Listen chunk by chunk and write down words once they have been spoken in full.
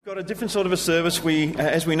Got a different sort of a service.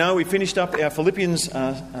 As we know, we finished up our Philippians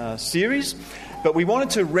series, but we wanted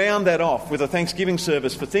to round that off with a Thanksgiving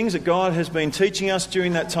service for things that God has been teaching us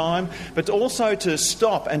during that time, but also to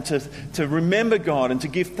stop and to remember God and to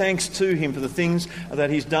give thanks to Him for the things that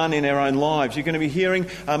He's done in our own lives. You're going to be hearing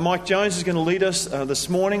Mike Jones is going to lead us this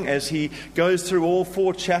morning as he goes through all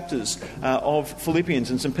 4 chapters of Philippians,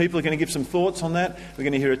 and some people are going to give some thoughts on that. We're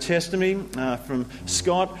going to hear a testimony from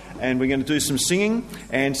Scott, and we're going to do some singing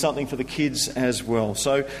and something for the kids as well.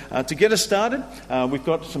 So to get us started, we've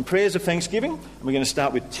got some prayers of thanksgiving. We're going to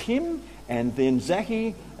start with Tim, and then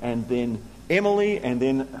Zachy, and then Emily, and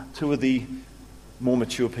then 2 of the more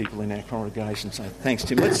mature people in our congregation. So thanks,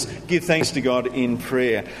 Tim. Let's give thanks to God in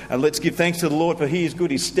prayer. And let's give thanks to the Lord, for He is good.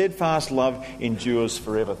 His steadfast love endures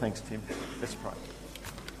forever. Thanks, Tim. Let's pray.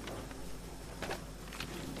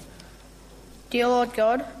 Dear Lord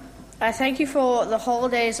God, I thank you for the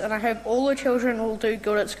holidays, and I hope all the children will do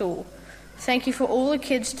good at school. Thank you for all the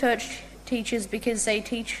kids' church teachers, because they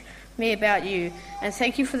teach me about you. And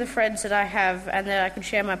thank you for the friends that I have and that I can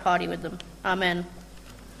share my party with them. Amen.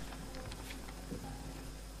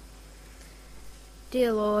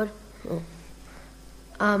 Dear Lord,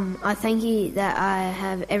 I thank you that I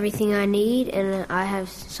have everything I need, and I have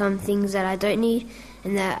some things that I don't need,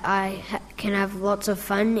 and that I can have lots of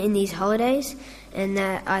fun in these holidays, and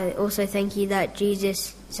that I also thank you that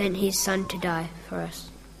Jesus sent His Son to die for us.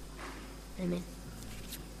 Amen.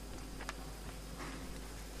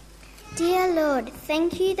 Dear Lord,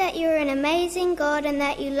 thank you that you're an amazing God and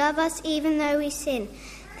that you love us even though we sin.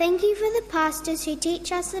 Thank you for the pastors who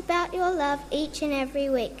teach us about your love each and every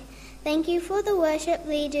week. Thank you for the worship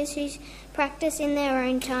leaders who practice in their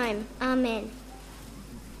own time. Amen.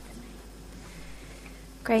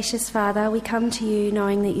 Gracious Father, we come to you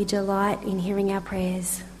knowing that you delight in hearing our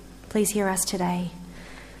prayers. Please hear us today.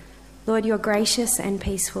 Lord, you're gracious and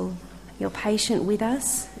peaceful. You're patient with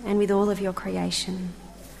us and with all of your creation.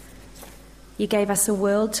 You gave us a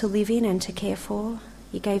world to live in and to care for.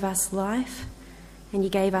 You gave us life, and you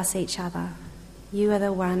gave us each other. You are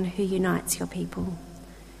the one who unites your people.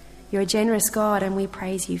 You're a generous God, and we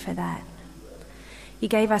praise you for that. You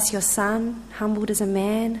gave us your Son, humbled as a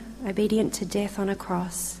man, obedient to death on a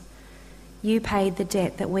cross. You paid the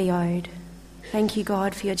debt that we owed. Thank you,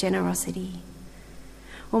 God, for your generosity.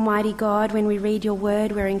 Almighty God, when we read your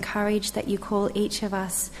word, we're encouraged that you call each of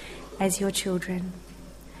us as your children.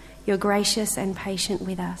 You're gracious and patient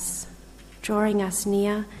with us, drawing us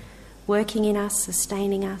near, working in us,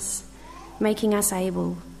 sustaining us, making us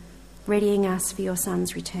able, readying us for your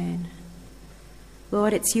Son's return.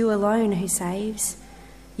 Lord, it's you alone who saves,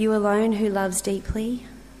 you alone who loves deeply,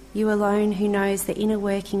 you alone who knows the inner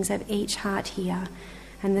workings of each heart here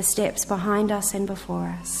and the steps behind us and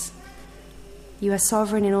before us. You are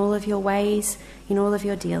sovereign in all of your ways, in all of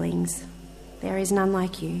your dealings. There is none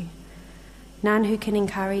like you. None who can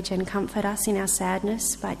encourage and comfort us in our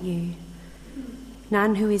sadness but you.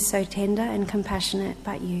 None who is so tender and compassionate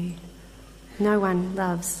but you. No one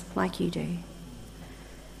loves like you do.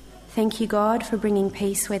 Thank you, God, for bringing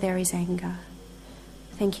peace where there is anger.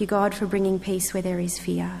 Thank you, God, for bringing peace where there is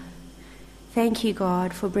fear. Thank you,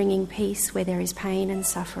 God, for bringing peace where there is pain and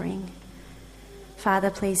suffering.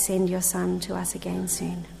 Father, please send your Son to us again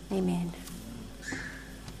soon. Amen.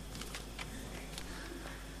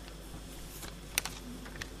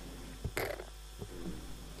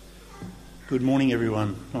 Good morning,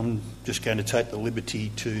 everyone. I'm just going to take the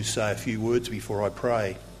liberty to say a few words before I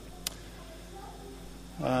pray.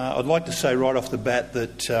 I'd like to say right off the bat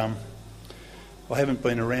that I haven't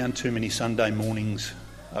been around too many Sunday mornings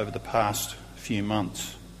over the past few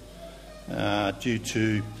months due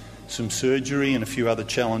to some surgery and a few other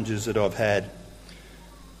challenges that I've had.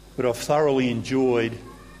 But I've thoroughly enjoyed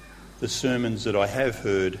the sermons that I have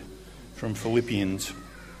heard from Philippians.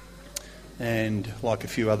 And like a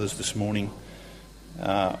few others this morning,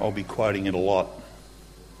 I'll be quoting it a lot.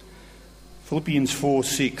 Philippians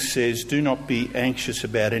 4:6 says, "Do not be anxious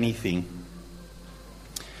about anything,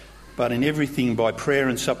 but in everything by prayer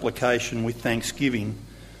and supplication with thanksgiving,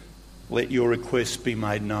 let your requests be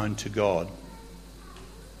made known to God.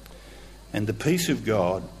 And the peace of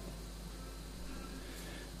God,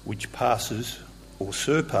 which passes or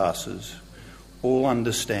surpasses all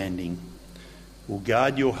understanding, will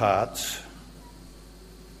guard your hearts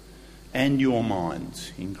and your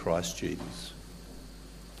minds in Christ Jesus."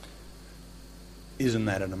 Isn't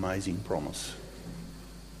that an amazing promise?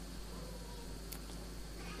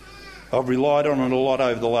 I've relied on it a lot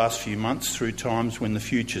over the last few months through times when the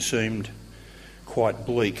future seemed quite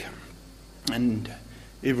bleak. And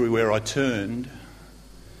everywhere I turned,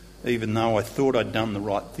 even though I thought I'd done the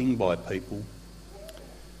right thing by people,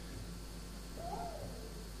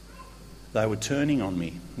 they were turning on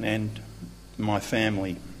me and my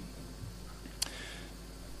family.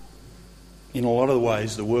 In a lot of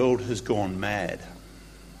ways, the world has gone mad.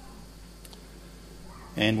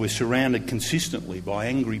 And we're surrounded consistently by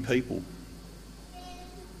angry people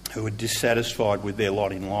who are dissatisfied with their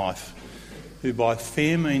lot in life, who by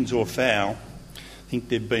fair means or foul think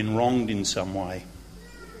they've been wronged in some way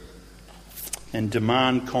and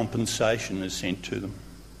demand compensation is sent to them.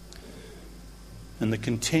 And the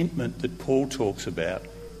contentment that Paul talks about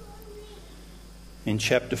in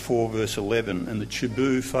chapter 4 verse 11 and that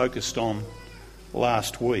Shabu focused on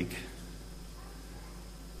last week,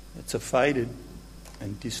 it's a faded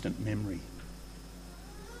and distant memory.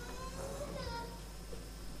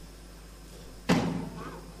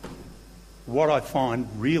 What I find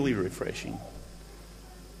really refreshing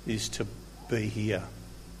is to be here.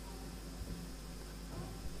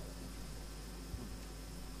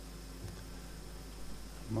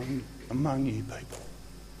 Among you people.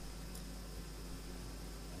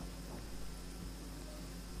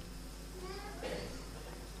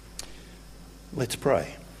 Let's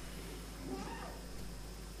pray.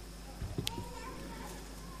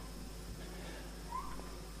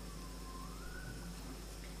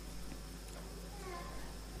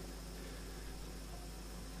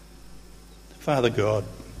 Father God,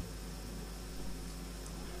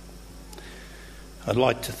 I'd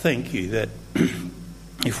like to thank you that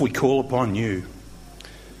if we call upon you,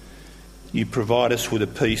 you provide us with a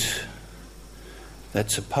peace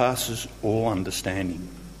that surpasses all understanding.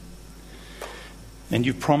 And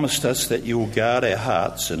you've promised us that you will guard our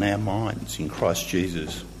hearts and our minds in Christ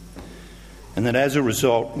Jesus. And that as a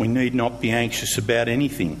result, we need not be anxious about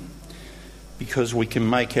anything because we can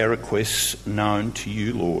make our requests known to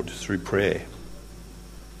you, Lord, through prayer.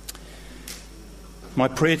 My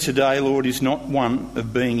prayer today, Lord, is not one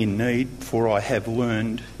of being in need, for I have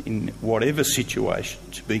learned in whatever situation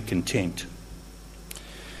to be content.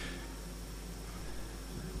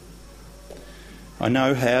 I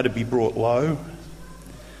know how to be brought low.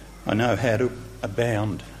 I know how to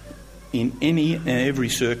abound in any and every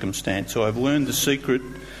circumstance. So I've learned the secret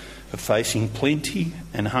of facing plenty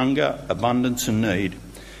and hunger, abundance and need.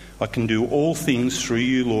 I can do all things through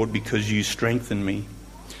you, Lord, because you strengthen me.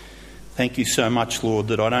 Thank you so much, Lord,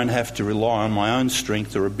 that I don't have to rely on my own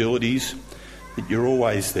strength or abilities, that you're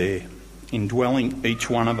always there, indwelling each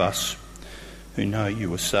one of us who know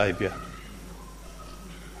you are Saviour.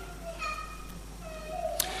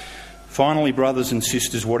 Finally, brothers and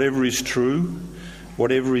sisters, whatever is true,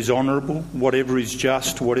 whatever is honourable, whatever is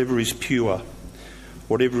just, whatever is pure,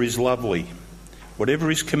 whatever is lovely,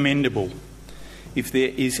 whatever is commendable, if there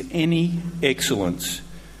is any excellence,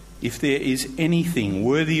 if there is anything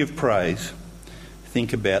worthy of praise,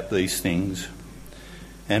 think about these things.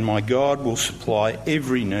 And my God will supply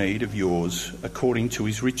every need of yours according to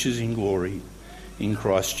his riches in glory in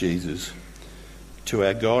Christ Jesus. To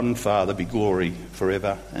our God and Father be glory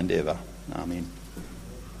forever and ever. Amen.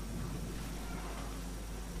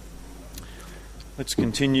 Let's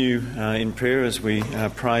continue in prayer as we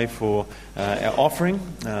pray for our offering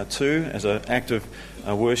too, as an act of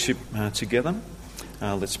worship together.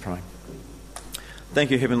 Let's pray.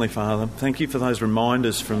 Thank you, Heavenly Father. Thank you for those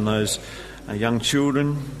reminders from those young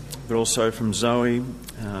children, but also from Zoe.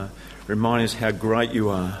 Remind us how great you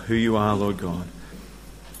are, who you are, Lord God.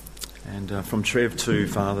 And from Trev too,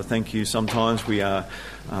 Father, thank you. Sometimes we are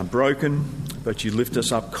broken, but you lift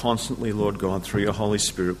us up constantly, Lord God, through your Holy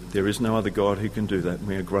Spirit. There is no other God who can do that.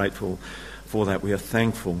 We are grateful for that. We are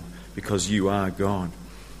thankful because you are God.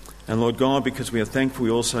 And Lord God, because we are thankful,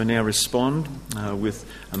 we also now respond with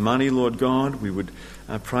money, Lord God. We would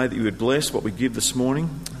pray that you would bless what we give this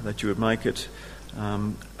morning, that you would make it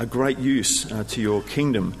a great use to your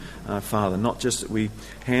kingdom, Father. Not just that we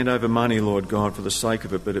hand over money, Lord God, for the sake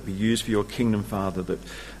of it, but it be used for your kingdom, Father, that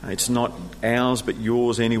it's not ours but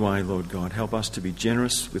yours anyway, Lord God. Help us to be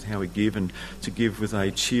generous with how we give and to give with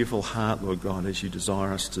a cheerful heart, Lord God, as you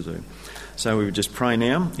desire us to do. So we would just pray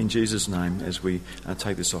now in Jesus' name as we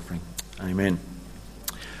take this offering. Amen.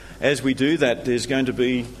 As we do that, there's going to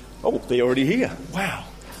be... Oh, they're already here. Wow.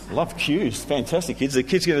 Love cues. Fantastic, kids. The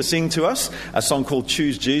kids are going to sing to us a song called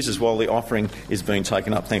Choose Jesus while the offering is being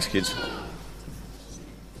taken up. Thanks, kids.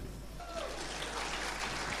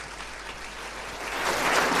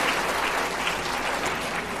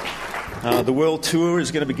 The world tour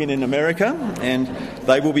is going to begin in America, and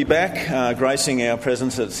they will be back gracing our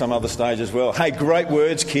presence at some other stage as well. Hey, great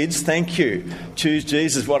words, kids. Thank you. Choose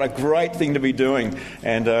Jesus. What a great thing to be doing.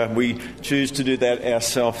 And we choose to do that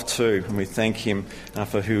ourselves too, and we thank him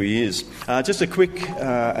for who he is. Just a quick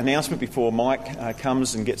announcement before Mike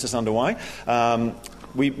comes and gets us underway.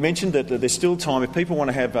 we mentioned that there's still time. If people want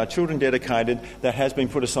to have children dedicated, that has been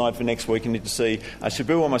put aside for next week. You need to see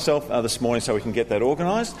Shabu or myself this morning so we can get that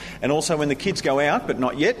organised. And also when the kids go out, but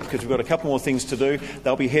not yet, because we've got a couple more things to do,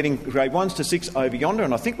 they'll be heading grade 1s to 6 over yonder,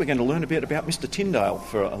 and I think we're going to learn a bit about Mr Tyndale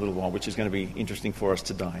for a little while, which is going to be interesting for us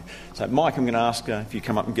today. So Mike, I'm going to ask if you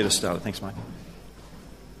come up and get us started. Thanks, Mike.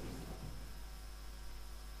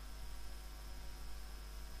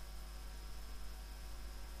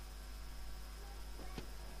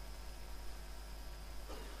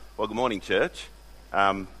 Well, good morning, church.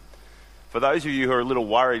 For those of you who are a little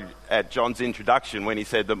worried at John's introduction when he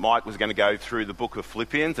said that Mike was going to go through the book of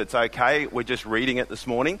Philippians, it's okay. We're just reading it this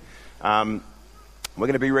morning. We're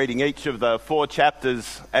going to be reading each of the 4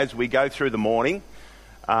 chapters as we go through the morning.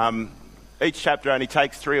 Each chapter only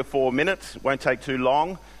takes 3 or 4 minutes. It won't take too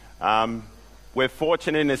long. We're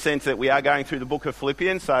fortunate in the sense that we are going through the book of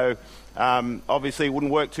Philippians, so obviously it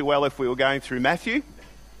wouldn't work too well if we were going through Matthew,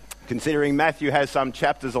 considering Matthew has some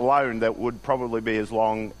chapters alone that would probably be as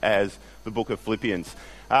long as the book of Philippians.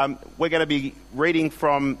 We're going to be reading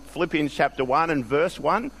from Philippians chapter 1 and verse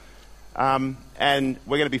 1, and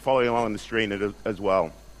we're going to be following along on the screen as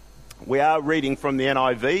well. We are reading from the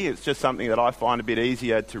NIV. It's just something that I find a bit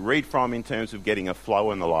easier to read from in terms of getting a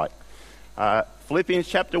flow and the like. Philippians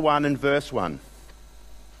chapter 1 and verse 1.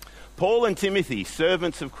 Paul and Timothy,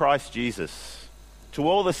 servants of Christ Jesus, to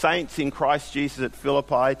all the saints in Christ Jesus at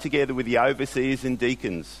Philippi, together with the overseers and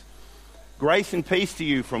deacons, grace and peace to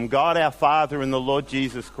you from God our Father and the Lord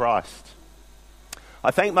Jesus Christ.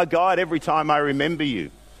 I thank my God every time I remember you.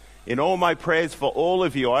 In all my prayers for all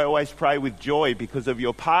of you, I always pray with joy because of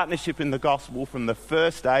your partnership in the gospel from the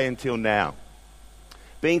first day until now.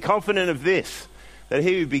 Being confident of this, that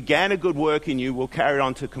he who began a good work in you will carry it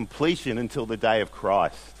on to completion until the day of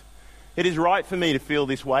Christ. It is right for me to feel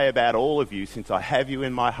this way about all of you since I have you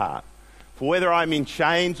in my heart. For whether I'm in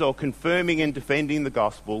chains or confirming and defending the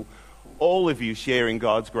gospel, all of you share in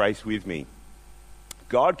God's grace with me.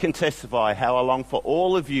 God can testify how I long for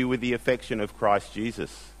all of you with the affection of Christ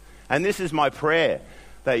Jesus. And this is my prayer,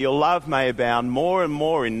 that your love may abound more and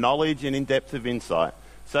more in knowledge and in depth of insight,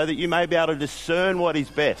 so that you may be able to discern what is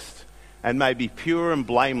best and may be pure and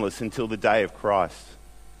blameless until the day of Christ,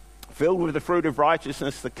 filled with the fruit of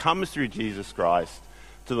righteousness that comes through Jesus Christ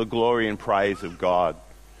to the glory and praise of God.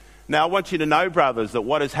 Now I want you to know, brothers, that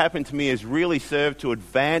what has happened to me has really served to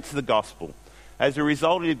advance the gospel. As a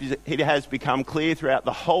result, it has become clear throughout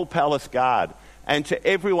the whole palace guard and to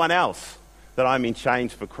everyone else that I'm in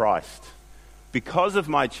chains for Christ. Because of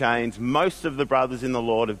my chains, most of the brothers in the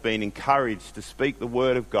Lord have been encouraged to speak the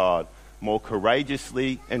word of God more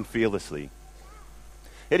courageously and fearlessly.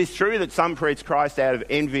 It is true that some preach Christ out of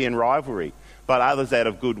envy and rivalry, but others out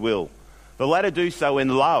of goodwill. The latter do so in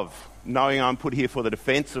love, knowing I'm put here for the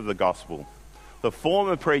defence of the gospel. The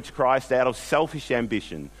former preach Christ out of selfish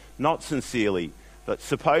ambition, not sincerely, but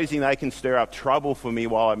supposing they can stir up trouble for me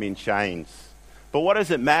while I'm in chains. But what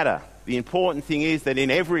does it matter? The important thing is that in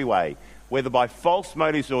every way, whether by false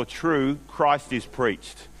motives or true, Christ is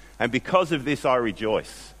preached. And because of this I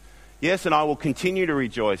rejoice. Yes, and I will continue to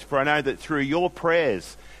rejoice, for I know that through your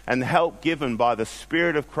prayers and the help given by the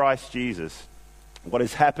Spirit of Christ Jesus, what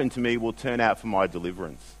has happened to me will turn out for my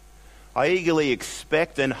deliverance. I eagerly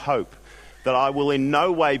expect and hope that I will in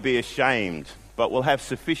no way be ashamed, but will have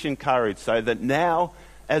sufficient courage so that now,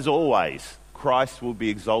 as always, Christ will be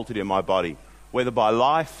exalted in my body, whether by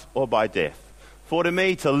life or by death. For to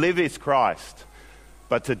me to live is Christ,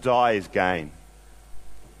 but to die is gain.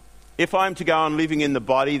 If I am to go on living in the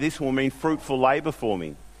body, this will mean fruitful labour for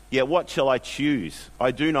me. Yet what shall I choose? I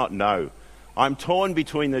do not know. I'm torn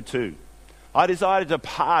between the two. I desire to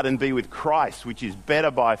depart and be with Christ, which is better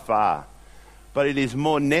by far. But it is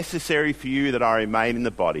more necessary for you that I remain in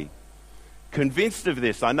the body. Convinced of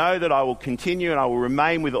this, I know that I will continue and I will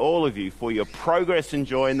remain with all of you for your progress and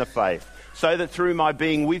joy in the faith, so that through my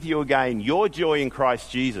being with you again, your joy in Christ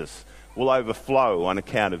Jesus will overflow on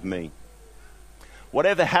account of me.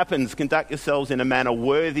 Whatever happens, conduct yourselves in a manner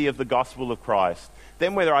worthy of the gospel of Christ.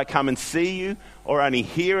 Then whether I come and see you or only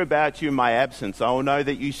hear about you in my absence, I will know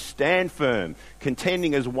that you stand firm,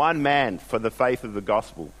 contending as one man for the faith of the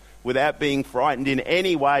gospel, without being frightened in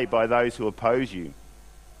any way by those who oppose you.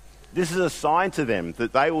 This is a sign to them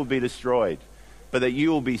that they will be destroyed, but that you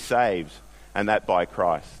will be saved, and that by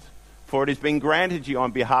Christ. For it has been granted you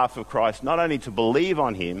on behalf of Christ not only to believe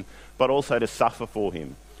on him, but also to suffer for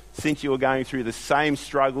him, since you are going through the same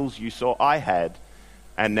struggles you saw I had,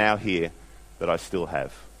 and now hear that I still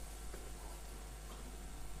have.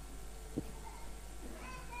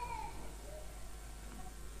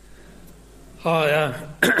 Hi,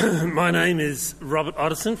 my name is Robert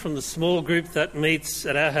Otterson from the small group that meets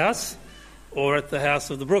at our house or at the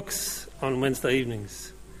house of the Brooks on Wednesday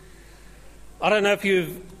evenings. I don't know if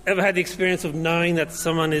you've ever had the experience of knowing that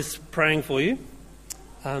someone is praying for you.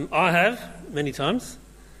 I have, many times.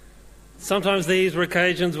 Sometimes these were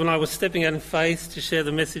occasions when I was stepping out in faith to share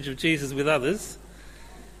the message of Jesus with others.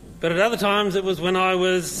 But at other times it was when it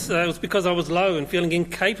was because I was low and feeling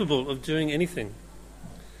incapable of doing anything.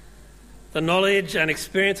 The knowledge and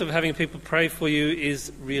experience of having people pray for you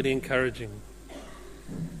is really encouraging.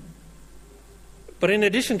 But in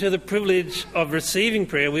addition to the privilege of receiving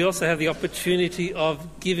prayer, we also have the opportunity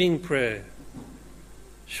of giving prayer.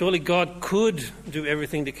 Surely God could do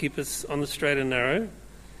everything to keep us on the straight and narrow,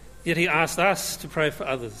 yet he asked us to pray for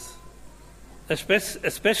others,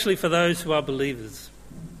 especially for those who are believers.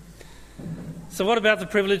 So what about the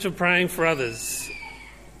privilege of praying for others?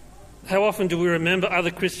 How often do we remember other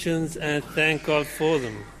Christians and thank God for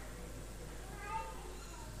them?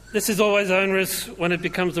 This is always onerous when it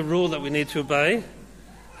becomes a rule that we need to obey.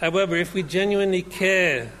 However, if we genuinely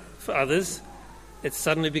care for others, it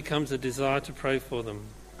suddenly becomes a desire to pray for them.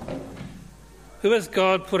 Who has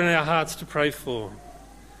God put in our hearts to pray for?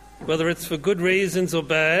 Whether it's for good reasons or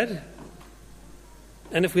bad.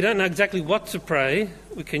 And if we don't know exactly what to pray,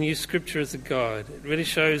 we can use Scripture as a guide. It really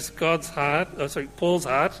shows Paul's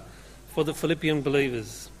heart for the Philippian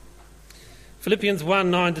believers. Philippians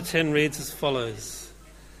 1:9-10 reads as follows.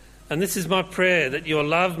 And this is my prayer, that your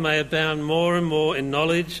love may abound more and more in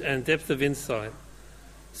knowledge and depth of insight,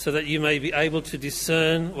 so that you may be able to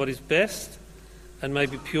discern what is best and may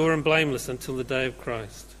be pure and blameless until the day of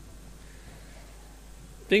Christ.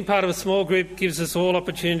 Being part of a small group gives us all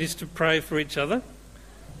opportunities to pray for each other,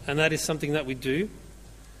 and that is something that we do.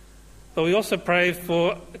 But we also pray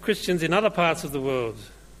for Christians in other parts of the world.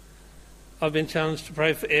 I've been challenged to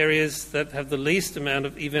pray for areas that have the least amount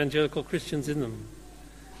of evangelical Christians in them.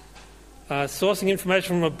 Sourcing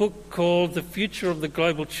information from a book called The Future of the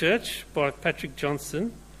Global Church by Patrick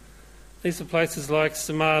Johnson. These are places like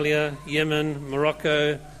Somalia, Yemen,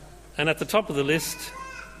 Morocco, and at the top of the list,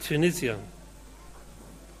 Tunisia.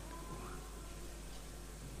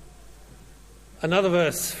 Another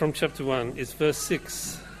verse from chapter 1 is verse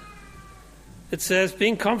 6. It says,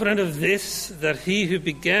 being confident of this, that he who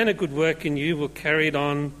began a good work in you will carry it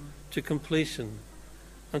on to completion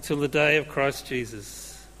until the day of Christ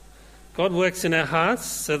Jesus. God works in our hearts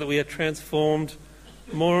so that we are transformed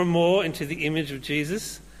more and more into the image of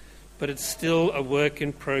Jesus, but it's still a work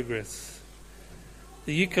in progress.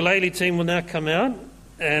 The ukulele team will now come out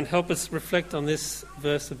and help us reflect on this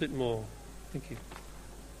verse a bit more. Thank you.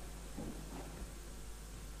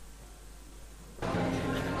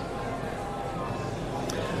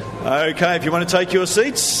 Okay, if you want to take your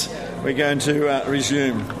seats, we're going to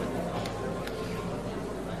resume.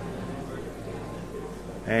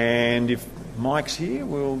 And if Mike's here,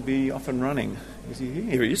 we'll be off and running. Is he here?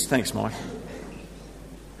 Here he is. Thanks, Mike.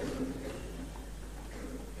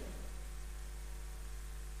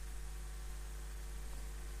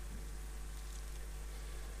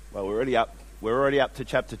 Well, we're already up to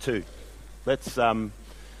chapter 2. Let's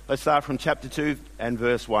start from chapter 2 and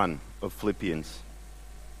verse 1 of Philippians.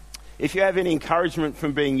 If you have any encouragement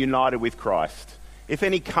from being united with Christ, if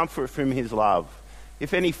any comfort from his love,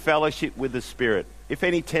 if any fellowship with the Spirit, if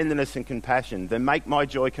any tenderness and compassion, then make my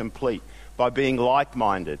joy complete by being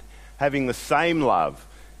like-minded, having the same love,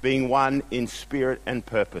 being one in spirit and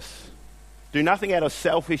purpose. Do nothing out of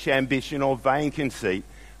selfish ambition or vain conceit,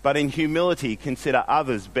 but in humility consider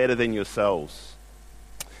others better than yourselves.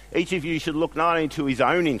 Each of you should look not only to his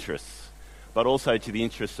own interests, but also to the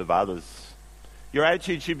interests of others. Your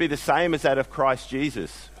attitude should be the same as that of Christ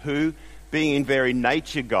Jesus, who, being in very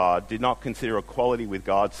nature God, did not consider equality with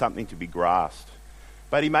God something to be grasped.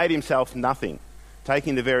 But he made himself nothing,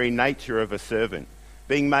 taking the very nature of a servant,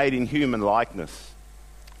 being made in human likeness.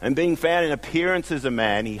 And being found in appearance as a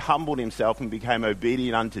man, he humbled himself and became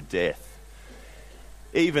obedient unto death,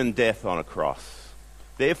 even death on a cross.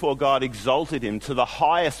 Therefore God exalted him to the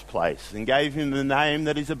highest place and gave him the name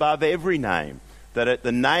that is above every name, that at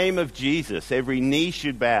the name of Jesus every knee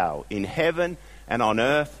should bow in heaven and on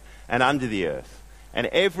earth and under the earth, and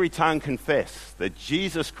every tongue confess that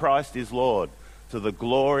Jesus Christ is Lord, to the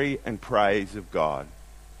glory and praise of God.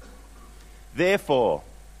 Therefore,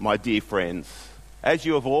 my dear friends, as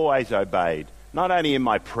you have always obeyed, not only in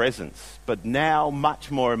my presence, but now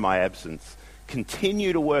much more in my absence,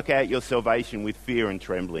 continue to work out your salvation with fear and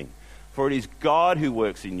trembling, for it is God who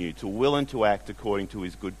works in you to will and to act according to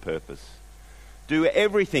his good purpose. Do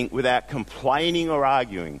everything without complaining or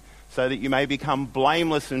arguing, so that you may become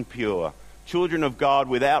blameless and pure, children of God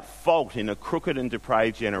without fault in a crooked and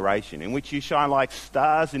depraved generation, in which you shine like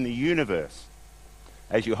stars in the universe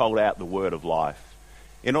as you hold out the word of life,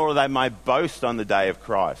 in order they may boast on the day of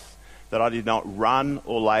Christ, that I did not run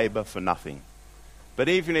or labour for nothing. But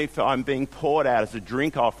even if I'm being poured out as a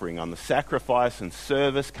drink offering on the sacrifice and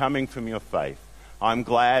service coming from your faith, I'm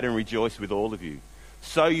glad and rejoice with all of you.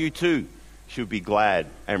 So you too should be glad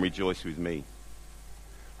and rejoice with me.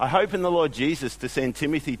 I hope in the Lord Jesus to send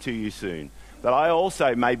Timothy to you soon, that I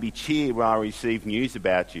also may be cheered when I receive news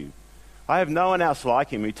about you. I have no one else like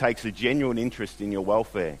him who takes a genuine interest in your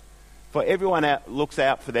welfare. For everyone looks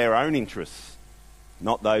out for their own interests,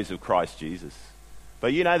 not those of Christ Jesus.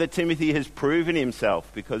 But you know that Timothy has proven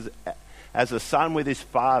himself, because as a son with his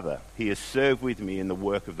father, he has served with me in the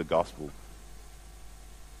work of the gospel.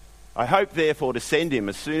 I hope, therefore, to send him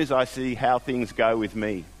as soon as I see how things go with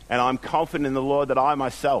me, and I'm confident in the Lord that I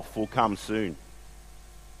myself will come soon.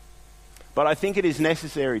 But I think it is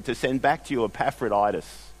necessary to send back to you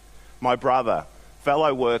Epaphroditus, my brother,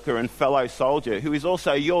 fellow worker and fellow soldier, who is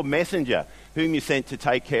also your messenger, whom you sent to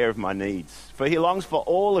take care of my needs. For he longs for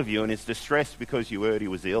all of you and is distressed because you heard he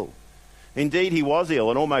was ill. Indeed, he was ill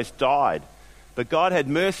and almost died, but God had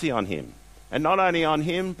mercy on him, and not only on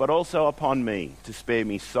him, but also upon me, to spare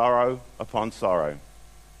me sorrow upon sorrow.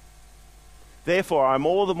 Therefore, I'm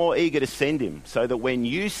all the more eager to send him, so that when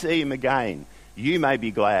you see him again, you may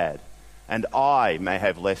be glad, and I may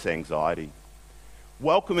have less anxiety.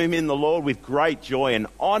 Welcome him in the Lord with great joy, and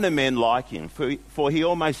honour men like him, for he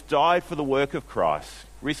almost died for the work of Christ,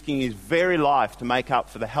 risking his very life to make up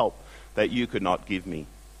for the help that you could not give me.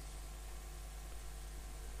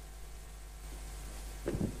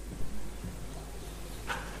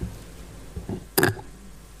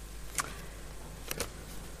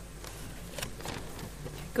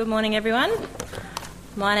 Good morning, everyone.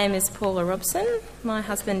 My name is Paula Robson. My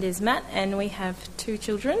husband is Matt, and we have 2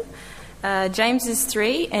 children. James is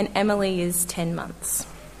 3 and Emily is 10 months.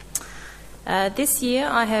 This year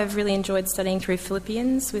I have really enjoyed studying through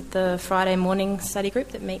Philippians with the Friday morning study group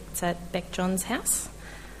that meets at Beck John's house.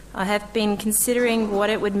 I have been considering what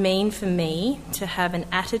it would mean for me to have an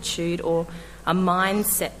attitude or a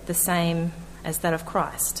mindset the same as that of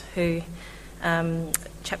Christ, who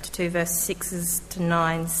chapter 2 verse 6 to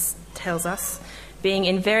 9 tells us, being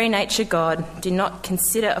in very nature God, did not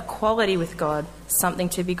consider equality with God something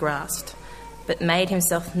to be grasped, but made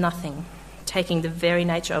himself nothing, taking the very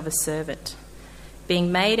nature of a servant.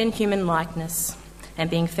 Being made in human likeness,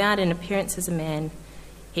 and being found in appearance as a man,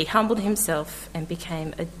 he humbled himself and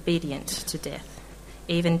became obedient to death,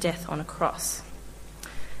 even death on a cross.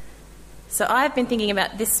 So I've been thinking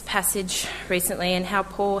about this passage recently, and how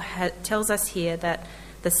Paul tells us here that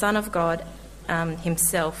the Son of God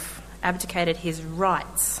himself abdicated his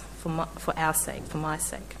rights for our sake, for my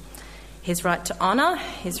sake. His right to honour,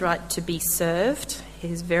 his right to be served,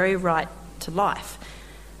 his very right to life.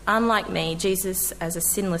 Unlike me, Jesus, as a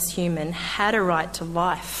sinless human, had a right to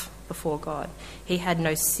life before God. He had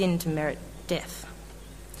no sin to merit death.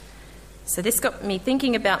 So this got me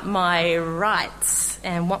thinking about my rights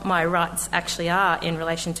and what my rights actually are in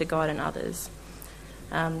relation to God and others.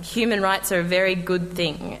 Human rights are a very good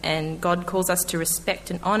thing, and God calls us to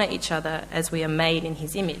respect and honour each other as we are made in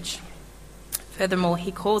his image. Furthermore,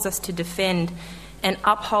 he calls us to defend and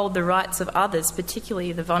uphold the rights of others,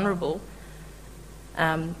 particularly the vulnerable.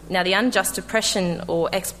 Now, the unjust oppression or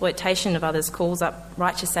exploitation of others calls up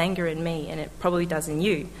righteous anger in me, and it probably does in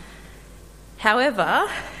you. However,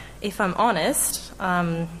 if I'm honest,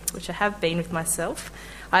 which I have been with myself,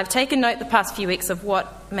 I've taken note the past few weeks of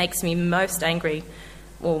what makes me most angry,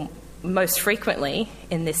 or most frequently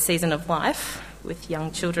in this season of life with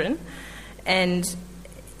young children, and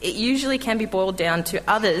it usually can be boiled down to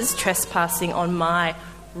others trespassing on my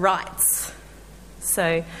rights.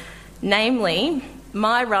 So, namely,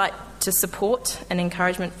 my right to support and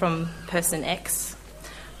encouragement from person X,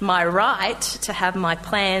 my right to have my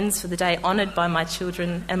plans for the day honoured by my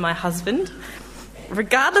children and my husband,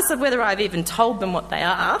 regardless of whether I've even told them what they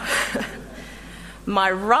are,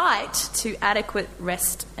 my right to adequate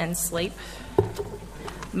rest and sleep,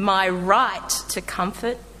 my right to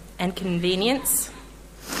comfort and convenience,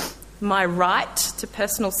 my right to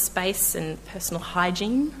personal space and personal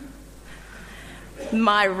hygiene,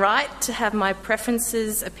 my right to have my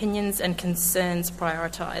preferences, opinions and concerns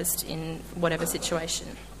prioritised in whatever situation.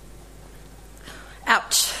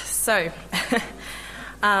 Ouch. So,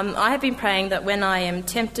 I have been praying that when I am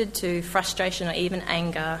tempted to frustration or even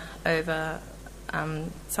anger over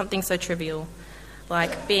something so trivial,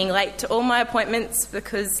 like being late to all my appointments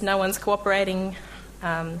because no one's cooperating,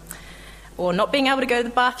 or not being able to go to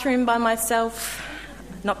the bathroom by myself,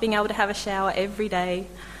 not being able to have a shower every day,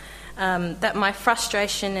 that my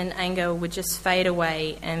frustration and anger would just fade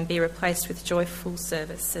away and be replaced with joyful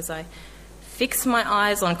service as I fix my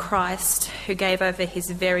eyes on Christ, who gave over his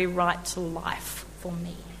very right to life for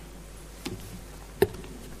me.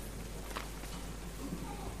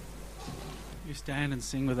 You stand and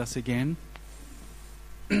sing with us again.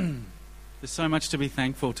 There's so much to be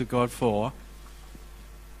thankful to God for,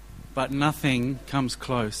 but nothing comes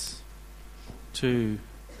close to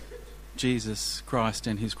Jesus Christ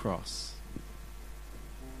and his cross.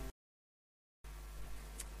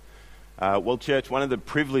 Well, church, one of the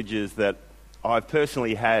privileges that I've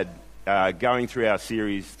personally had going through our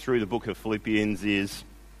series through the book of Philippians is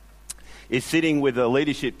sitting with the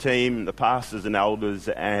leadership team, the pastors and elders,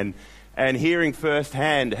 and hearing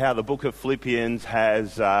firsthand how the book of Philippians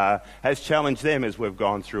has challenged them as we've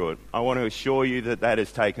gone through it. I want to assure you that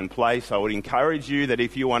has taken place. I would encourage you that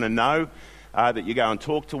if you want to know, that you go and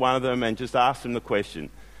talk to one of them and just ask them the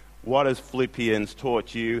question, what has Philippians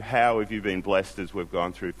taught you? How have you been blessed as we've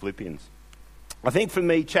gone through Philippians? I think for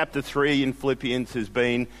me, chapter 3 in Philippians has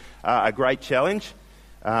been a great challenge.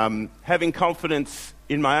 Having confidence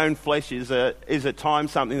in my own flesh is at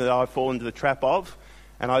times something that I fall into the trap of.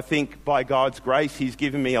 And I think by God's grace, he's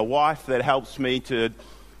given me a wife that helps me to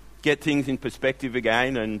get things in perspective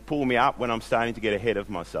again and pull me up when I'm starting to get ahead of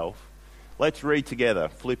myself. Let's read together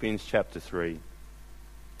Philippians chapter 3.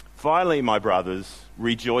 Finally, my brothers,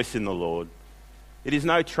 rejoice in the Lord. It is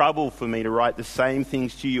no trouble for me to write the same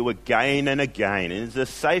things to you again and again. It is a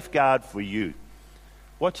safeguard for you.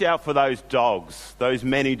 Watch out for those dogs, those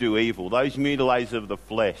men who do evil, those mutilators of the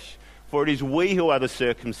flesh. For it is we who are the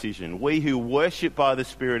circumcision, we who worship by the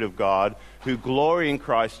Spirit of God, who glory in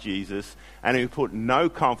Christ Jesus, and who put no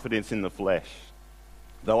confidence in the flesh,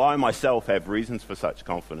 though I myself have reasons for such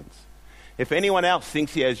confidence. If anyone else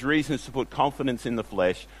thinks he has reasons to put confidence in the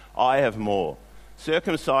flesh, I have more.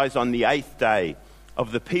 Circumcised on the 8th day,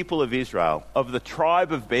 of the people of Israel, of the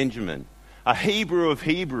tribe of Benjamin, a Hebrew of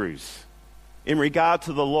Hebrews, in regard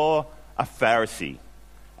to the law, a Pharisee.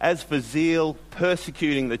 As for zeal,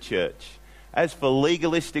 persecuting the church. As for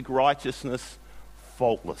legalistic righteousness,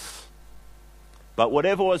 faultless. But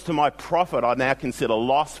whatever was to my profit, I now consider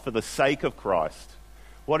loss for the sake of Christ.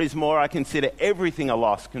 What is more, I consider everything a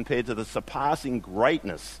loss compared to the surpassing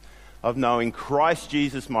greatness of knowing Christ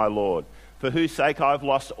Jesus my Lord, for whose sake I have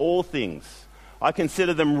lost all things. I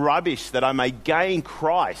consider them rubbish that I may gain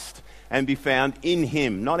Christ and be found in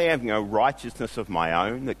him, not having a righteousness of my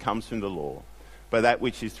own that comes from the law, but that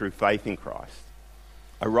which is through faith in Christ,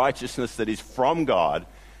 a righteousness that is from God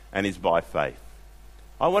and is by faith.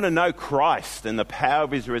 I want to know Christ and the power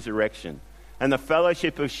of his resurrection and the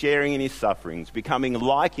fellowship of sharing in his sufferings, becoming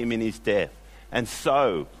like him in his death, and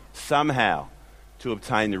so, somehow, to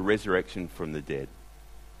obtain the resurrection from the dead.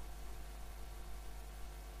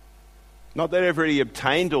 Not that I've already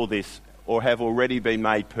obtained all this or have already been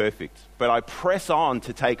made perfect, but I press on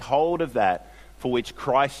to take hold of that for which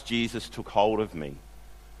Christ Jesus took hold of me.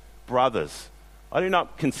 Brothers, I do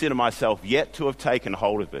not consider myself yet to have taken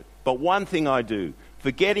hold of it, but one thing I do,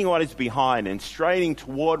 forgetting what is behind and straining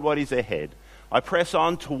toward what is ahead, I press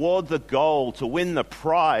on toward the goal to win the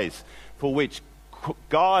prize for which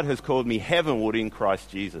God has called me heavenward in Christ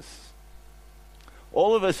Jesus.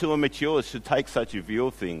 All of us who are mature should take such a view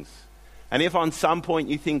of things. And if on some point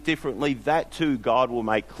you think differently, that too God will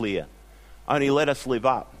make clear. Only let us live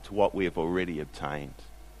up to what we have already obtained.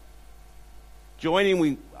 Join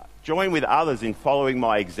with others in following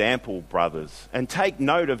my example, brothers, and take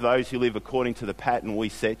note of those who live according to the pattern we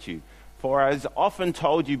set you. For as often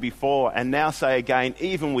told you before, and now say again,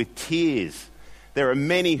 even with tears, there are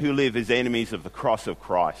many who live as enemies of the cross of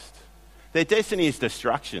Christ. Their destiny is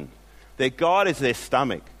destruction. Their God is their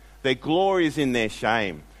stomach. Their glory is in their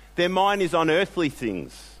shame. Their mind is on earthly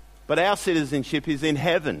things. But our citizenship is in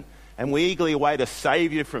heaven, and we eagerly await a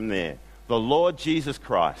Saviour from there, the Lord Jesus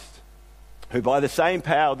Christ, who by the same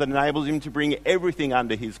power that enables him to bring everything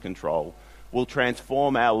under his control will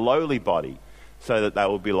transform our lowly body so that they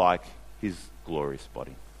will be like his glorious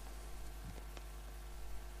body.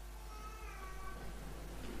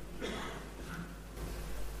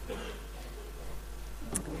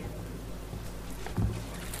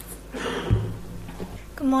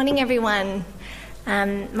 Good morning, everyone.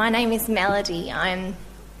 My name is Melody. I'm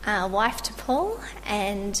wife to Paul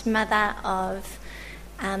and mother of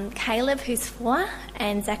Caleb, who's 4,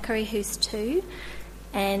 and Zachary, who's 2,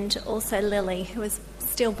 and also Lily, who was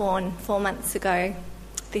stillborn 4 months ago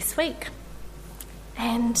this week.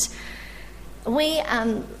 And we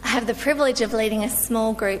have the privilege of leading a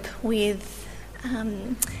small group with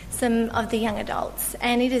some of the young adults,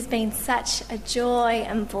 and it has been such a joy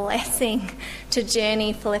and blessing to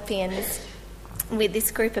journey Philippians with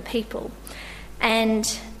this group of people. And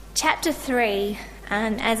chapter 3,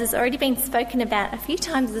 as has already been spoken about a few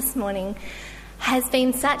times this morning, has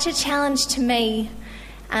been such a challenge to me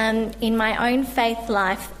in my own faith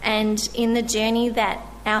life and in the journey that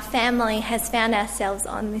our family has found ourselves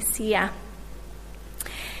on this year.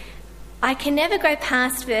 I can never go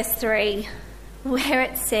past verse 3, where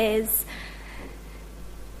it says,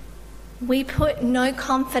 "We put no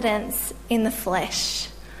confidence in the flesh."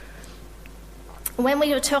 When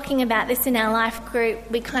we were talking about this in our life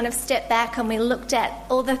group, we kind of stepped back and we looked at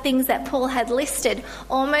all the things that Paul had listed,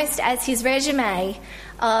 almost as his resume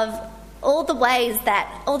of all the ways that,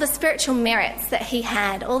 all the spiritual merits that he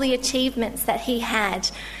had, all the achievements that he had,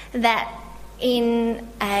 that in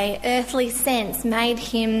an earthly sense made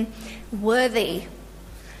him worthy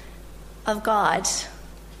of God.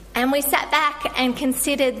 And we sat back and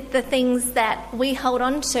considered the things that we hold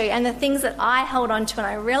on to and the things that I hold on to, and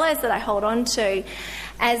I realised that I hold on to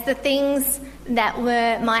as the things that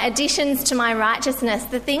were my additions to my righteousness,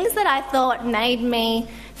 the things that I thought made me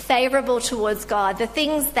favourable towards God, the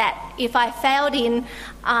things that if I failed in,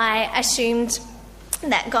 I assumed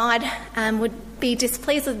that God would be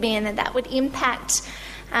displeased with me and that would impact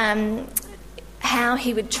how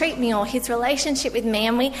he would treat me or his relationship with me.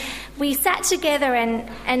 And we sat together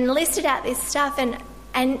and listed out this stuff,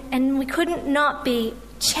 and we couldn't not be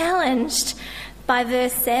challenged by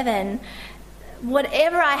verse 7.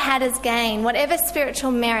 Whatever I had as gain, whatever spiritual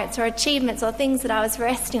merits or achievements or things that I was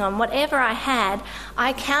resting on, whatever I had,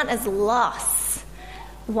 I count as loss.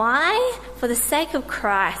 Why? For the sake of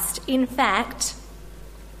Christ. In fact,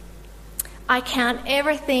 I count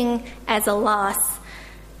everything as a loss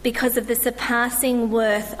because of the surpassing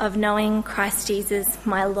worth of knowing Christ Jesus,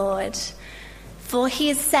 my Lord. For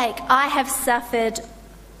his sake, I have suffered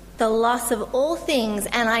the loss of all things,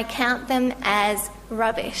 and I count them as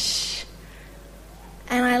rubbish.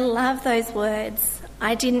 And I love those words.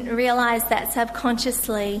 I didn't realise that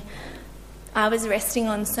subconsciously I was resting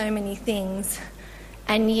on so many things,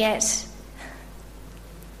 and yet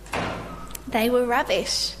they were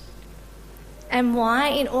rubbish. And why?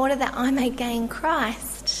 In order that I may gain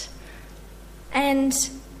Christ and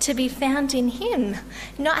to be found in him,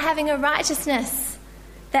 not having a righteousness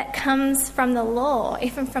that comes from the law,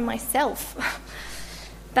 even from myself,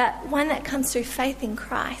 but one that comes through faith in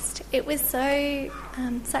Christ. It was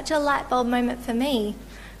such a light bulb moment for me,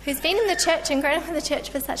 who's been in the church and grown up in the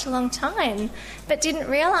church for such a long time, but didn't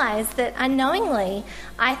realise that unknowingly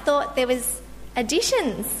I thought there was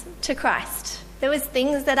additions to Christ. There was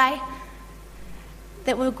things that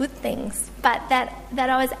were good things, but that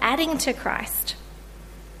I was adding to Christ.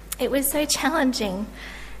 It was so challenging.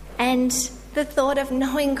 And the thought of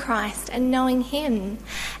knowing Christ and knowing him.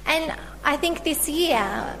 And I think this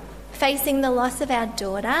year, facing the loss of our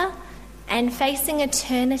daughter and facing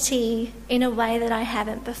eternity in a way that I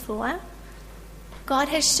haven't before, God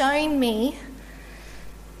has shown me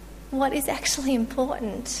what is actually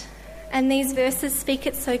important. And these verses speak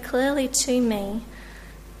it so clearly to me.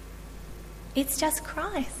 It's just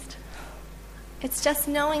Christ. It's just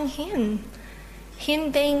knowing him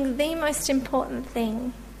being the most important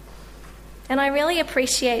thing. And I really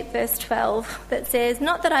appreciate verse 12 that says,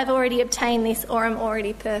 not that I've already obtained this or I'm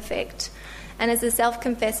already perfect. And as a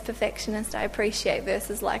self-confessed perfectionist, I appreciate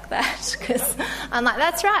verses like that, because I'm like,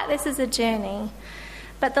 that's right, this is a journey.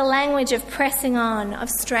 But the language of pressing on, of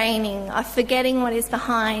straining, of forgetting what is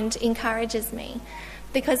behind encourages me,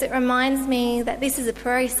 because it reminds me that this is a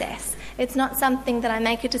process. It's not something that I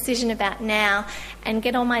make a decision about now and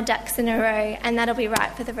get all my ducks in a row and that'll be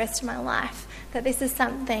right for the rest of my life. That this is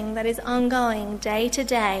something that is ongoing, day to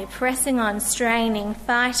day, pressing on, straining,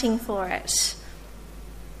 fighting for it.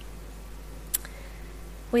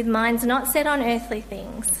 With minds not set on earthly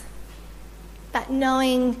things, but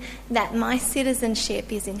knowing that my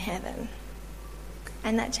citizenship is in heaven.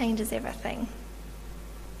 And that changes everything.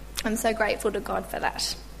 I'm so grateful to God for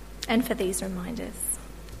that and for these reminders.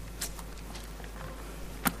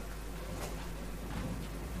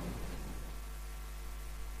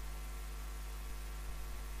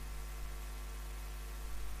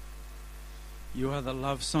 You are the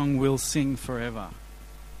love song we'll sing forever,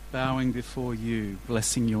 bowing before you,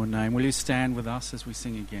 blessing your name. Will you stand with us as we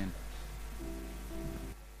sing again?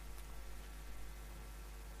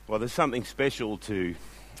 Well, there's something special to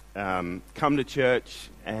come to church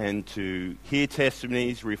and to hear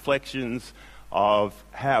testimonies, reflections of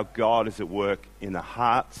how God is at work in the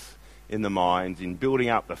hearts, in the minds, in building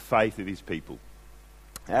up the faith of his people.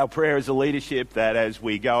 Our prayer as a leadership that as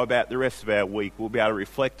we go about the rest of our week, we'll be able to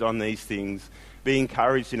reflect on these things, be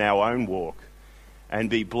encouraged in our own walk, and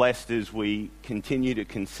be blessed as we continue to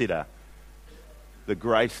consider the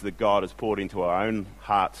grace that God has poured into our own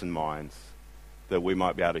hearts and minds that we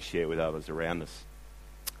might be able to share with others around us.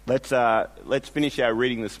 Let's finish our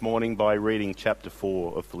reading this morning by reading chapter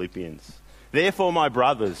 4 of Philippians. Therefore, my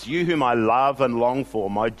brothers, you whom I love and long for,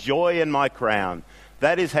 my joy and my crown,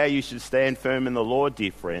 that is how you should stand firm in the Lord,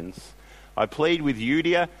 dear friends. I plead with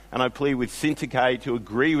Euodia and I plead with Syntyche to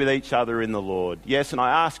agree with each other in the Lord. Yes, and I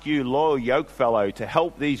ask you, loyal yokefellow, to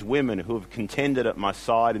help these women who have contended at my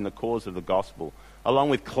side in the cause of the gospel, along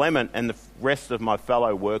with Clement and the rest of my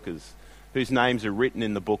fellow workers, whose names are written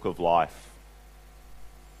in the book of life.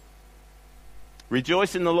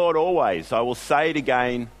 Rejoice in the Lord always. I will say it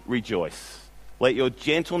again, rejoice. Let your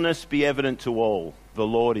gentleness be evident to all. The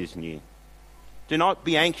Lord is near. Do not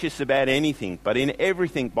be anxious about anything, but in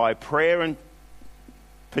everything by prayer and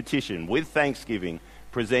petition, with thanksgiving,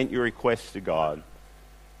 present your requests to God.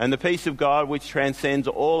 And the peace of God, which transcends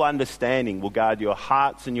all understanding, will guard your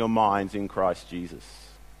hearts and your minds in Christ Jesus.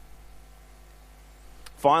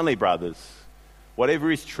 Finally, brothers,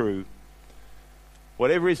 whatever is true,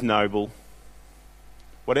 whatever is noble,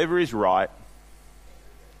 whatever is right,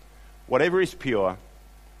 whatever is pure,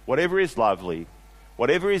 whatever is lovely,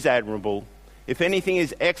 whatever is admirable, if anything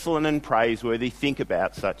is excellent and praiseworthy, think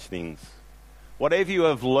about such things. Whatever you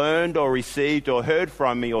have learned or received or heard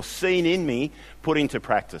from me or seen in me, put into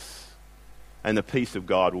practice, and the peace of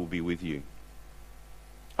God will be with you.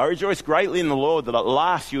 I rejoice greatly in the Lord that at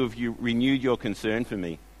last you have renewed your concern for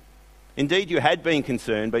me. Indeed, you had been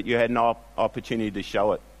concerned, but you had no opportunity to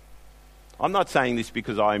show it. I'm not saying this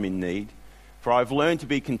because I am in need, for I've learned to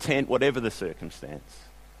be content whatever the circumstance.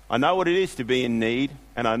 I know what it is to be in need,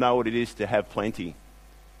 and I know what it is to have plenty.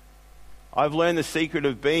 I've learned the secret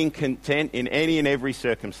of being content in any and every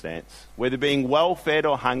circumstance. Whether being well-fed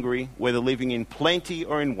or hungry, whether living in plenty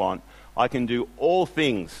or in want, I can do all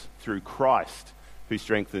things through Christ who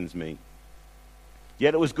strengthens me.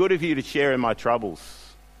 Yet it was good of you to share in my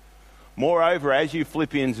troubles. Moreover, as you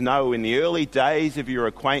Philippians know, in the early days of your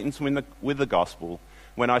acquaintance with the gospel,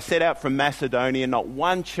 when I set out from Macedonia, not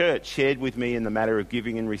one church shared with me in the matter of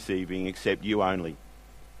giving and receiving, except you only.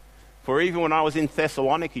 For even when I was in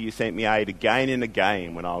Thessalonica, you sent me aid again and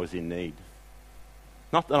again when I was in need.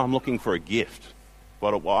 Not that I'm looking for a gift,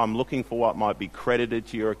 but I'm looking for what might be credited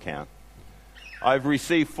to your account. I've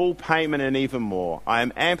received full payment and even more. I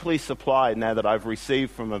am amply supplied now that I've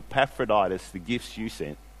received from Epaphroditus the gifts you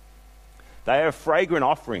sent. They are a fragrant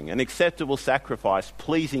offering, an acceptable sacrifice,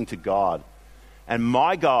 pleasing to God. And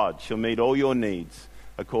my God shall meet all your needs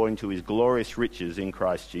according to his glorious riches in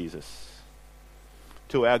Christ Jesus.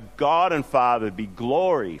 To our God and Father be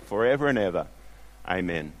glory forever and ever.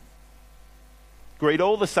 Amen. Greet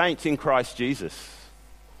all the saints in Christ Jesus.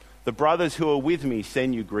 The brothers who are with me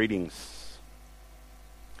send you greetings.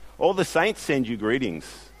 All the saints send you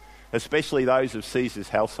greetings, especially those of Caesar's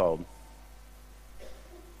household.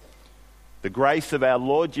 The grace of our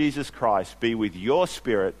Lord Jesus Christ be with your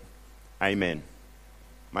spirit. Amen.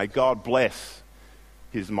 May God bless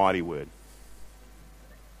his mighty word.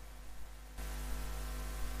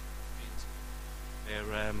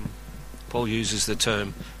 Paul uses the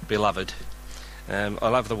term beloved. I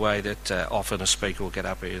love the way that often a speaker will get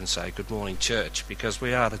up here and say, "Good morning, church," because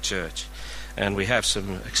we are the church. And we have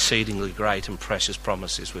some exceedingly great and precious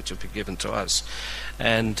promises which have been given to us.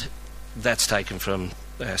 And that's taken from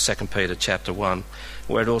 2 Peter chapter 1,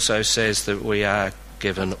 where it also says that we are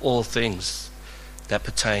given all things that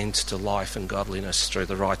pertains to life and godliness through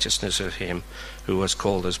the righteousness of him who has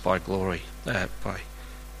called us by glory,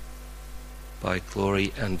 by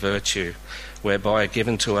glory and virtue, whereby are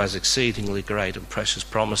given to us exceedingly great and precious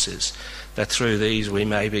promises, that through these we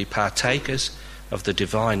may be partakers of the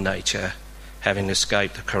divine nature, having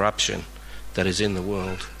escaped the corruption that is in the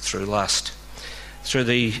world through lust. Through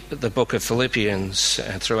the book of Philippians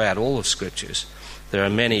and throughout all of Scriptures, there are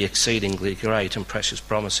many exceedingly great and precious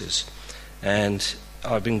promises. And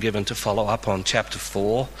I've been given to follow up on chapter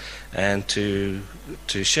 4 and to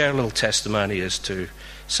share a little testimony as to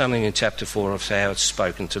something in chapter 4 of how it's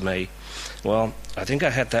spoken to me. Well, I think I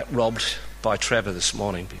had that robbed by Trevor this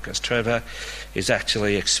morning, because Trevor is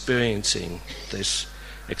actually experiencing this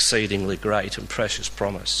exceedingly great and precious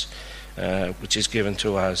promise, which is given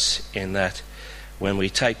to us in that when we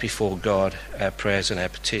take before God our prayers and our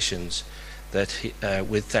petitions, that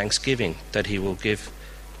with thanksgiving, that he will give...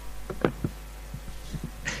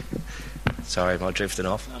 Sorry, am I drifting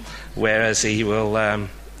off? Whereas he will,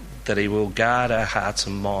 that he will guard our hearts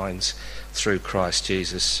and minds through Christ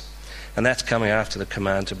Jesus. And that's coming after the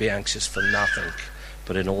command to be anxious for nothing,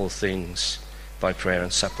 but in all things by prayer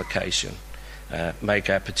and supplication. Make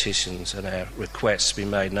our petitions and our requests be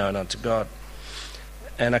made known unto God.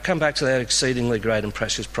 And I come back to that exceedingly great and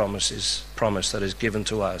precious promise that is given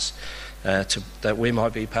to us, that we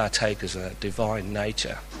might be partakers of that divine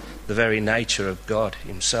nature, the very nature of God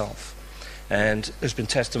himself. And there's been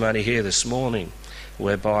testimony here this morning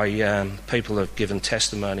whereby people have given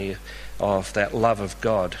testimony of that love of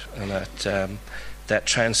God and that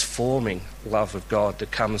transforming love of God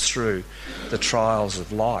that comes through the trials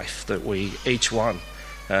of life that we each one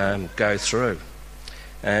go through.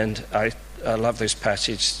 And I love this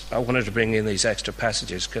passage. I wanted to bring in these extra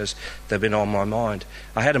passages because they've been on my mind.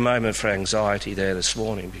 I had a moment for anxiety there this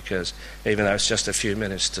morning because even though it's just a few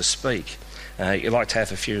minutes to speak, you like to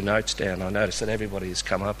have a few notes down. I noticed that everybody who's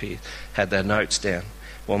come up here had their notes down.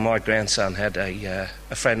 Well, my grandson had a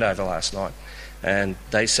friend over last night, and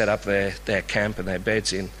they set up their camp and their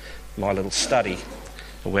beds in my little study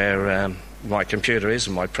where my computer is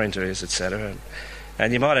and my printer is, etc.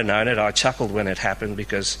 And you might have known it. I chuckled when it happened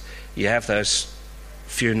because you have those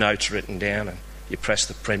few notes written down and you press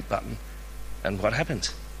the print button, and what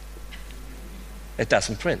happens? It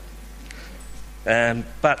doesn't print.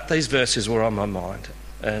 But these verses were on my mind,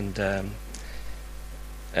 and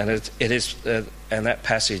it is and that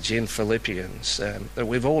passage in Philippians that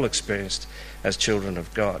we've all experienced as children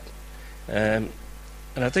of God. And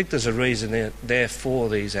I think there's a reason there for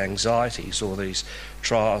these anxieties or these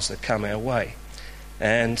trials that come our way.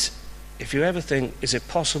 And if you ever think, is it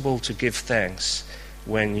possible to give thanks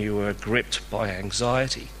when you are gripped by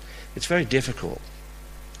anxiety? It's very difficult.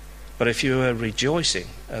 But if you are rejoicing,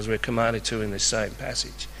 as we're commanded to in this same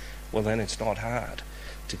passage, well, then it's not hard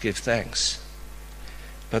to give thanks.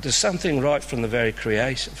 But there's something right from the very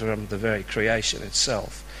creation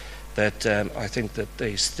itself, that I think that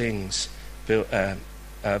these things are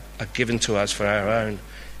given to us for our own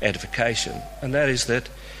edification, and that is that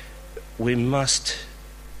we must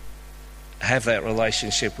have that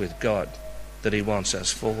relationship with God that he wants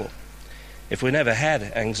us for. If we never had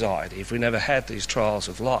anxiety, if we never had these trials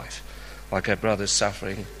of life, like our brother's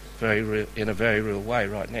suffering in a very real way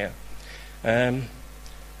right now,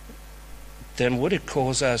 then would it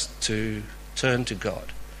cause us to turn to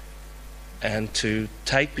God and to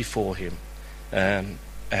take before him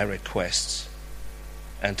our requests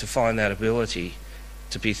and to find that ability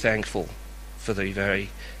to be thankful for the very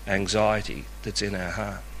anxiety that's in our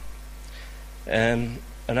heart?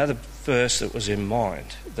 Another verse that was in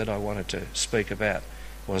mind that I wanted to speak about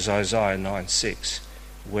was Isaiah 9:6,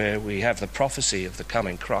 where we have the prophecy of the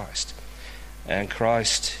coming Christ. And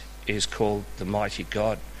Christ is called the mighty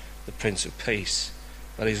God, the Prince of Peace,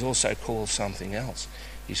 but he's also called something else.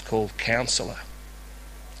 He's called Counselor.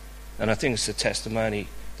 And I think it's the testimony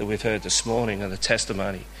that we've heard this morning, and the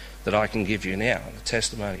testimony that I can give you now, and the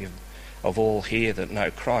testimony of all here that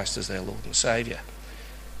know Christ as their Lord and Saviour,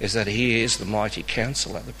 is that he is the mighty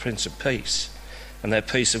Counselor, the Prince of Peace. And that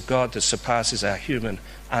peace of God that surpasses our human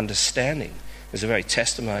understanding is a very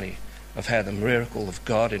testimony of how the miracle of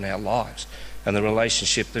God in our lives and the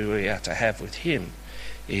relationship that we are to have with him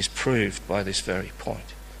is proved by this very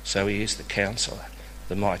point. So he is the Counselor,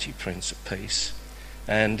 the mighty Prince of Peace.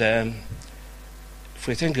 And if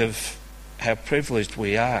we think of how privileged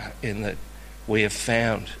we are in that we have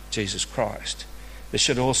found Jesus Christ, this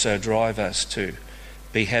should also drive us to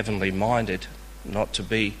be heavenly minded, not to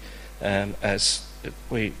be, as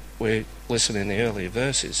we listen in the earlier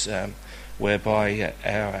verses, whereby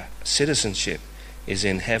our citizenship is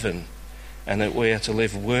in heaven, and that we are to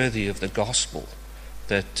live worthy of the gospel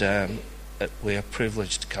that we are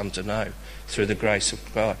privileged to come to know through the grace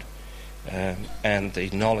of God and the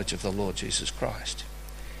knowledge of the Lord Jesus Christ.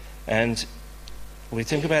 And we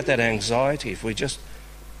think about that anxiety. If we just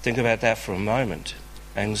think about that for a moment,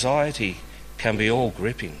 anxiety can be all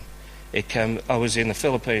gripping. I was in the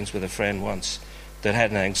Philippines with a friend once that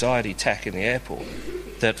had an anxiety attack in the airport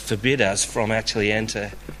that forbid us from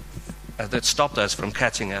that stopped us from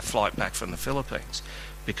catching our flight back from the Philippines,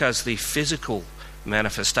 because the physical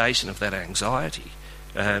manifestation of that anxiety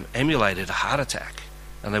emulated a heart attack,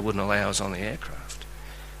 and they wouldn't allow us on the aircraft.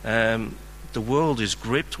 The world is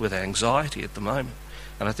gripped with anxiety at the moment,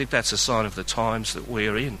 and I think that's a sign of the times that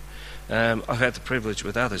we're in. I've had the privilege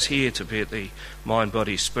with others here to be at the Mind,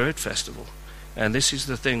 Body, Spirit Festival, and this is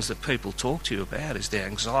the things that people talk to you about, is the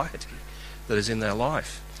anxiety that is in their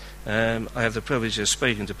life. I have the privilege of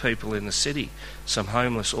speaking to people in the city, some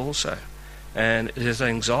homeless also, and it is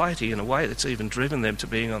anxiety in a way that's even driven them to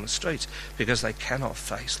being on the streets because they cannot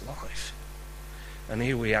face life. And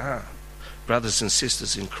here we are, brothers and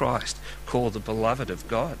sisters in Christ, called the beloved of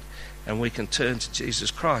God, and we can turn to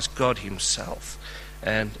Jesus Christ, God himself,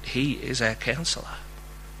 and he is our counsellor.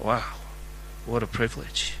 Wow, what a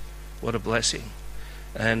privilege, what a blessing.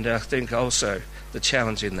 And I think also the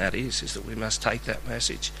challenge in that is that we must take that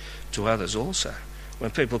message to others also.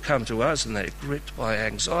 When people come to us and they're gripped by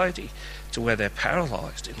anxiety to where they're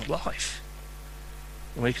paralysed in life,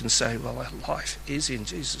 we can say, well, our life is in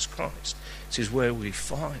Jesus Christ. This is where we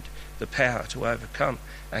find the power to overcome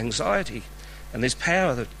anxiety. And this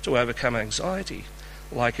power to overcome anxiety,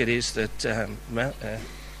 like it is that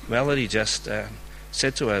Melody just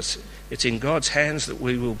said to us, it's in God's hands that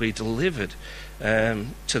we will be delivered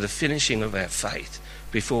to the finishing of our faith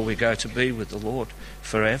before we go to be with the Lord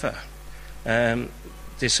forever.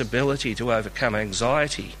 This ability to overcome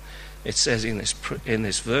anxiety, it says in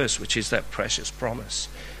this verse, which is that precious promise,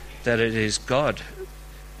 that it is God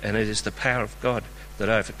and it is the power of God that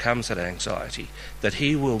overcomes that anxiety, that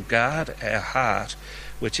he will guard our heart,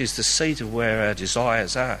 which is the seat of where our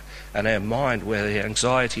desires are, and our mind where the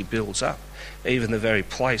anxiety builds up, even the very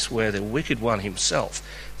place where the wicked one himself,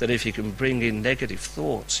 that if he can bring in negative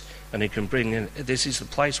thoughts and he can bring in, this is the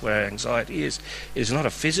place where our anxiety is not a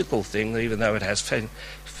physical thing, even though it has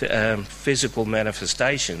physical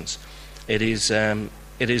manifestations. It is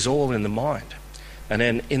all in the mind. And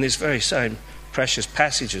then in this very same precious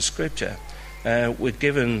passage of Scripture, we're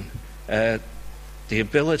given the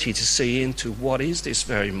ability to see into what is this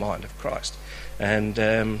very mind of Christ. And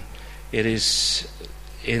it is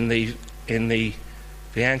in the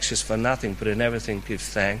be anxious for nothing, but in everything give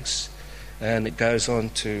thanks. And it goes on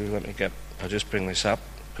to, I'll just bring this up,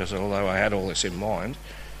 because although I had all this in mind,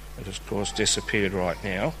 it of course disappeared right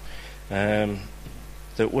now.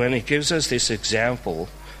 That when he gives us this example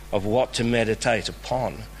of what to meditate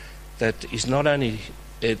upon, that is not only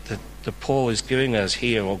that Paul is giving us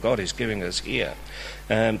here, or God is giving us here,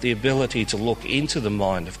 the ability to look into the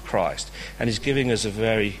mind of Christ, and he's giving us a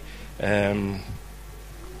very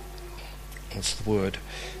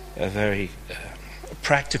a very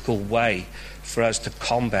practical way for us to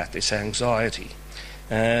combat this anxiety.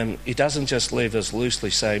 He doesn't just leave us loosely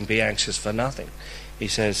saying be anxious for nothing. He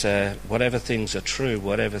says whatever things are true,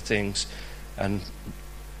 whatever things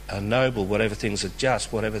are noble, whatever things are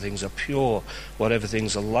just, whatever things are pure, whatever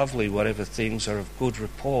things are lovely, whatever things are of good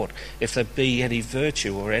report, if there be any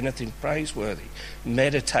virtue or anything praiseworthy,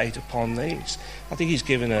 meditate upon these. I think he's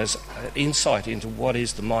given us insight into what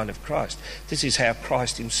is the mind of Christ. This is how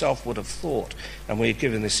Christ himself would have thought, and we're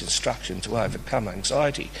given this instruction to overcome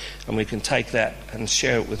anxiety, and we can take that and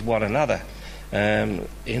share it with one another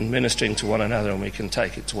in ministering to one another, and we can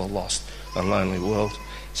take it to a lost and lonely world.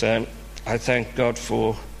 So I thank God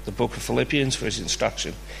for the book of Philippians, for his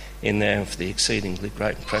instruction in there, for the exceedingly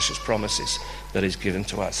great and precious promises that he's given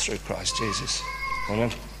to us through Christ Jesus.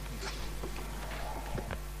 Amen.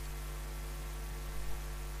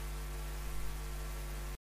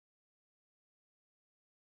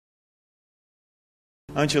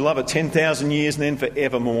 Don't you love it? 10,000 years and then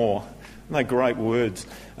forevermore. No, great words.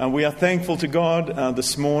 We are thankful to God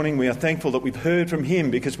this morning. We are thankful that we've heard from him,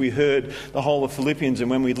 because we heard the whole of Philippians, and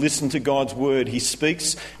when we listen to God's word, he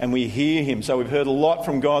speaks and we hear him. So we've heard a lot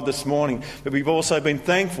from God this morning, but we've also been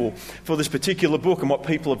thankful for this particular book and what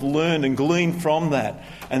people have learned and gleaned from that.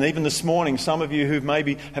 And even this morning, some of you who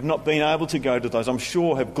maybe have not been able to go to those, I'm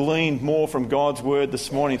sure have gleaned more from God's word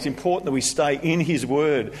this morning. It's important that we stay in his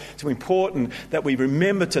word. It's important that we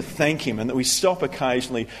remember to thank him, and that we stop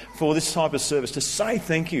occasionally for this type of service to say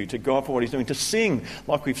thank you to God for what he's doing, to sing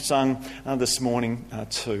like we've sung this morning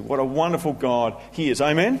too. What a wonderful God he is.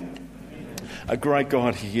 Amen? Amen. A great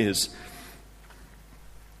God he is.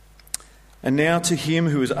 And now to him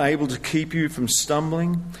who is able to keep you from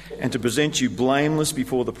stumbling and to present you blameless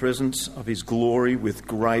before the presence of his glory with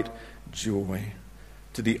great joy.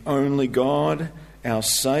 To the only God, our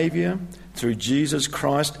Saviour, through Jesus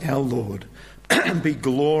Christ our Lord, be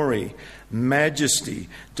glory, majesty,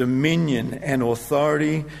 dominion and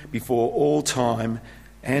authority before all time,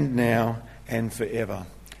 and now and forever.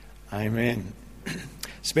 Amen.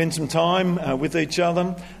 Spend some time with each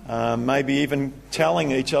other, maybe even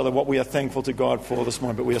telling each other what we are thankful to God for this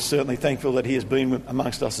morning, but we are certainly thankful that he has been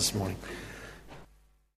amongst us this morning.